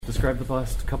Describe the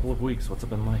last couple of weeks. What's it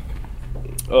been like?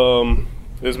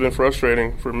 It's been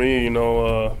frustrating for me. We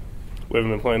haven't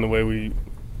been playing the way we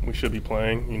should be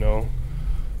playing.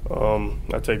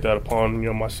 I take that upon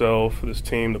myself, this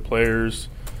team, the players.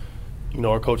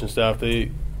 Our coaching staff.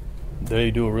 They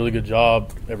do a really good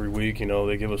job every week.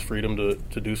 They give us freedom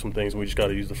to do some things. We just got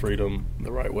to use the freedom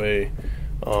the right way.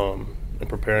 And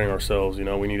preparing ourselves.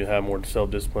 We need to have more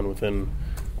self-discipline within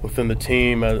the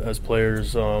team as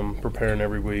players, preparing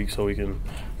every week so we can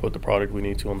put the product we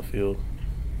need to on the field.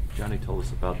 Johnny told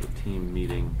us about the team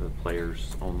meeting, the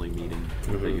players-only meeting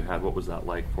that you had. What was that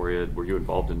like for you? Were you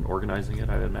involved in organizing it,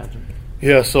 I would imagine?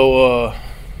 Yeah, so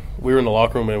we were in the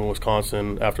locker room in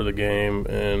Wisconsin after the game,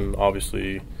 and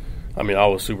obviously, I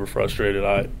was super frustrated.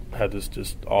 I had this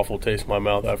just awful taste in my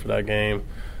mouth after that game.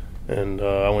 And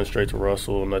I went straight to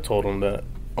Russell, and I told him that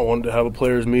I wanted to have a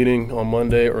players' meeting on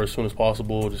Monday or as soon as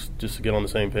possible just to get on the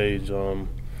same page.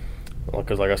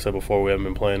 Because like I said before, we haven't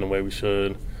been playing the way we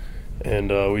should.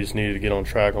 And we just needed to get on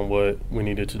track on what we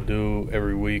needed to do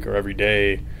every week or every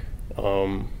day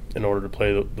in order to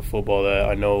play the football that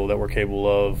I know that we're capable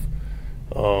of.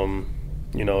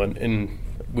 And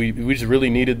we just really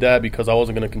needed that because I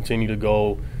wasn't going to continue to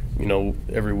go,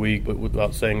 every week but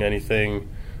without saying anything.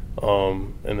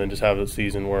 And then just have a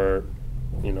season where,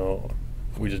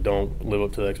 we just don't live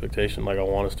up to the expectation like I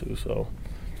want us to. So,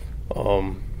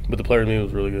 but the player meeting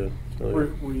was really good.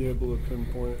 Were you able to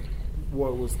pinpoint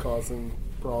what was causing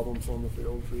problems on the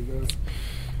field for you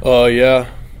guys? Yeah,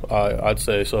 I'd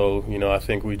say so. I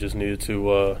think we just needed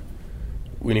to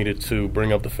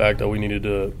bring up the fact that we needed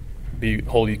to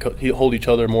hold each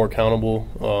other more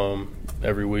accountable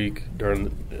every week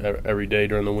every day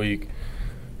during the week.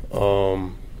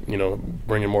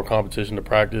 Bringing more competition to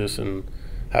practice and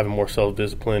having more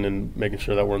self-discipline and making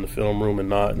sure that we're in the film room and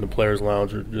not in the players'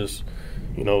 lounge or just,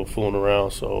 fooling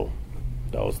around. So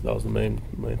that was the main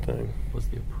thing. Was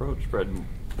the approach, Fred,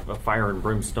 a fire and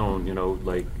brimstone,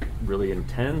 really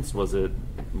intense? Was it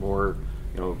more,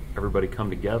 everybody come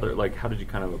together? How did you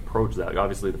kind of approach that?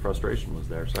 Obviously the frustration was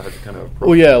there, so how did you kind of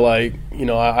approach it?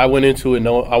 I went into it,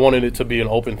 I wanted it to be an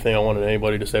open thing. I wanted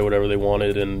anybody to say whatever they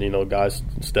wanted, and, guys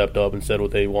stepped up and said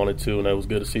what they wanted to, and it was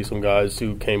good to see some guys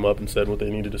who came up and said what they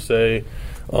needed to say.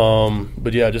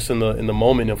 But, yeah, just in the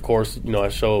moment, of course, I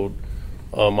showed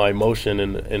my emotion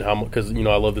and how much, because, I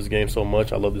love this game so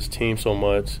much. I love this team so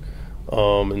much.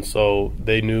 And so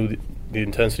they knew the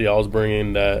intensity I was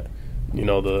bringing, that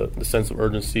the sense of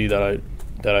urgency that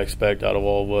I expect out of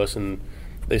all of us, and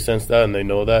they sense that and they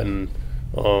know that, and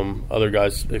other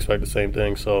guys expect the same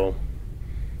thing. So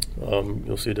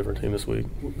you'll see a different team this week.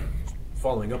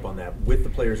 Following up on that, with the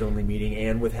players-only meeting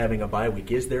and with having a bye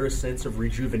week, is there a sense of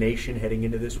rejuvenation heading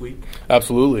into this week?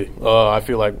 Absolutely. I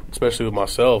feel like, especially with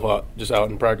myself, just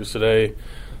out in practice today,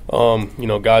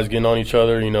 guys getting on each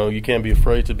other. You can't be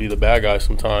afraid to be the bad guy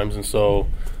sometimes, and so.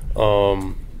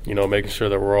 Making sure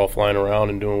that we're all flying around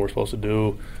and doing what we're supposed to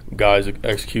do, guys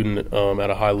executing at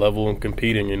a high level and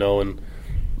competing, and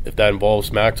if that involves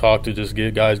smack talk to just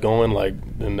get guys going,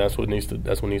 then that's what needs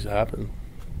to happen.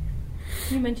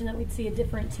 You mentioned that we'd see a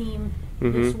different team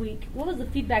this week. What was the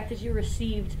feedback that you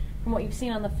received from what you've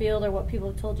seen on the field or what people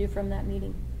have told you from that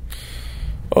meeting?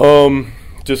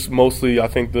 Just mostly, I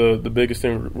think the biggest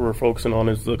thing we're focusing on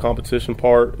is the competition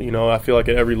part. I feel like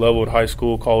at every level, at high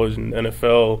school, college, and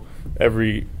NFL,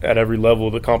 at every level,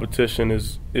 the competition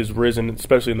is risen,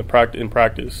 especially in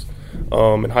practice.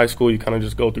 In high school, you kind of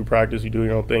just go through practice, you do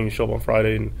your own thing, you show up on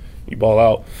Friday, and you ball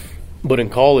out. But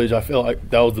in college, I feel like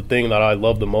that was the thing that I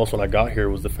loved the most when I got here,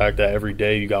 was the fact that every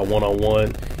day you got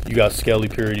one-on-one, you got Skelly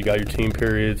period, you got your team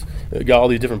periods, you got all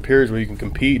these different periods where you can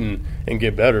compete and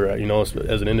get better at,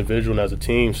 as an individual and as a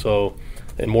team. So,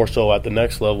 and more so at the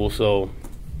next level. So,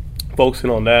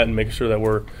 focusing on that and making sure that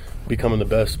we're becoming the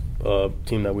best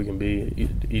team that we can be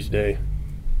each day.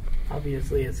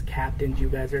 Obviously, as captains, you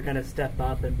guys are going to step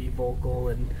up and be vocal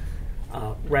and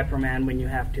reprimand when you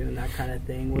have to and that kind of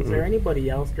thing. Was there anybody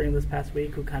else during this past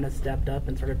week who kind of stepped up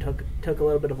and sort of took a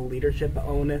little bit of a leadership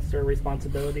onus or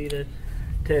responsibility to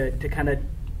kind of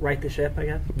right the ship, I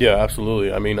guess? Yeah,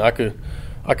 absolutely. I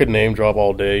could name drop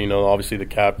all day. Obviously the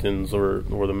captains were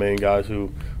the main guys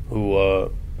who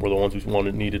were the ones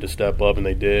who needed to step up, and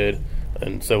they did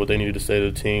and said what they needed to say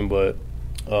to the team. But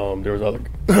there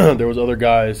was other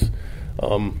guys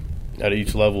at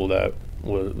each level that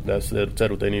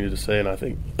said what they needed to say, and I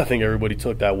think everybody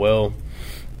took that well,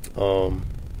 and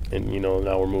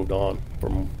now we're moved on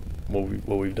from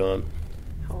what we've done.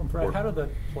 Brad, how do the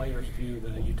players view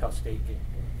the Utah State game?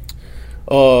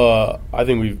 I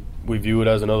think we view it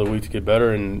as another week to get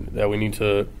better, and that we need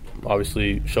to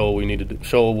obviously show what we need to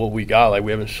show what we got. Like,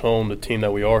 we haven't shown the team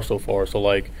that we are so far. So,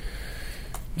 like,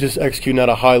 just executing at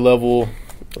a high level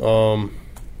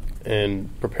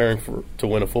and preparing to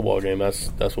win a football game. That's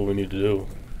what we need to do.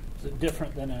 Is it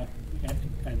different than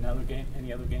another game,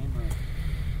 any other game?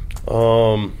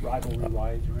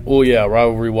 Rivalry-wise? Well, yeah,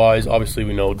 rivalry-wise, obviously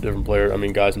we know different players. I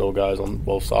mean, guys know guys on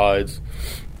both sides.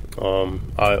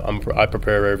 I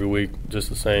prepare every week just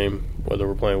the same, whether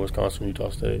we're playing Wisconsin or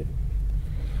Utah State.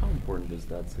 How important is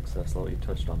that success level? You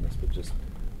touched on this, but just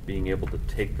being able to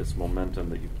take this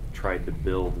momentum that you've tried to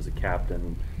build as a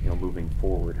captain, moving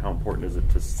forward, how important is it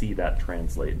to see that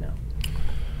translate now?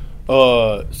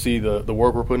 See the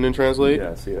work we're putting in translate?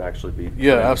 Yeah, see it actually be.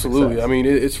 Yeah, absolutely. Success. I mean,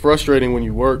 it's frustrating when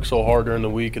you work so hard during the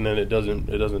week and then it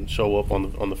doesn't show up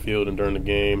on the field and during the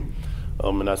game.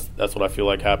 And that's what I feel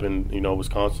like happened.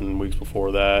 Wisconsin weeks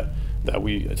before that.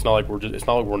 It's not like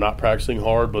we're not practicing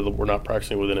hard, but we're not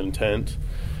practicing with an intent.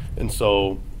 And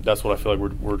so that's what I feel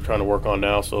like we're trying to work on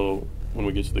now. So when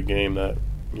we get to the game, that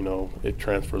it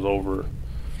transfers over.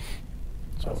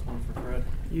 So. That's one for Fred.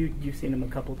 You've seen him a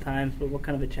couple times, but what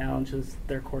kind of a challenge has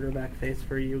their quarterback faced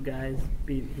for you guys?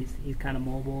 He's kind of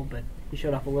mobile, but he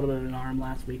showed off a little bit of an arm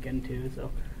last weekend too. So,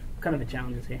 what kind of a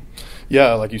challenge is he?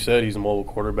 Yeah, like you said, he's a mobile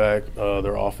quarterback.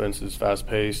 Their offense is fast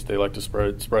paced. They like to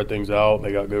spread things out.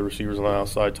 They got good receivers on the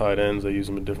outside, tight ends. They use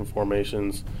them in different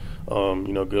formations. Good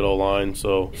O line.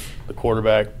 So the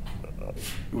quarterback,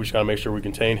 we just got to make sure we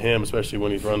contain him, especially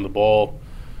when he's running the ball.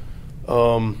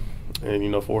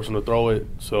 And force them to throw it.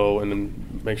 So, and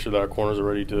then make sure that our corners are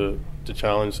ready to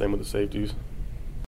challenge. Same with the safeties.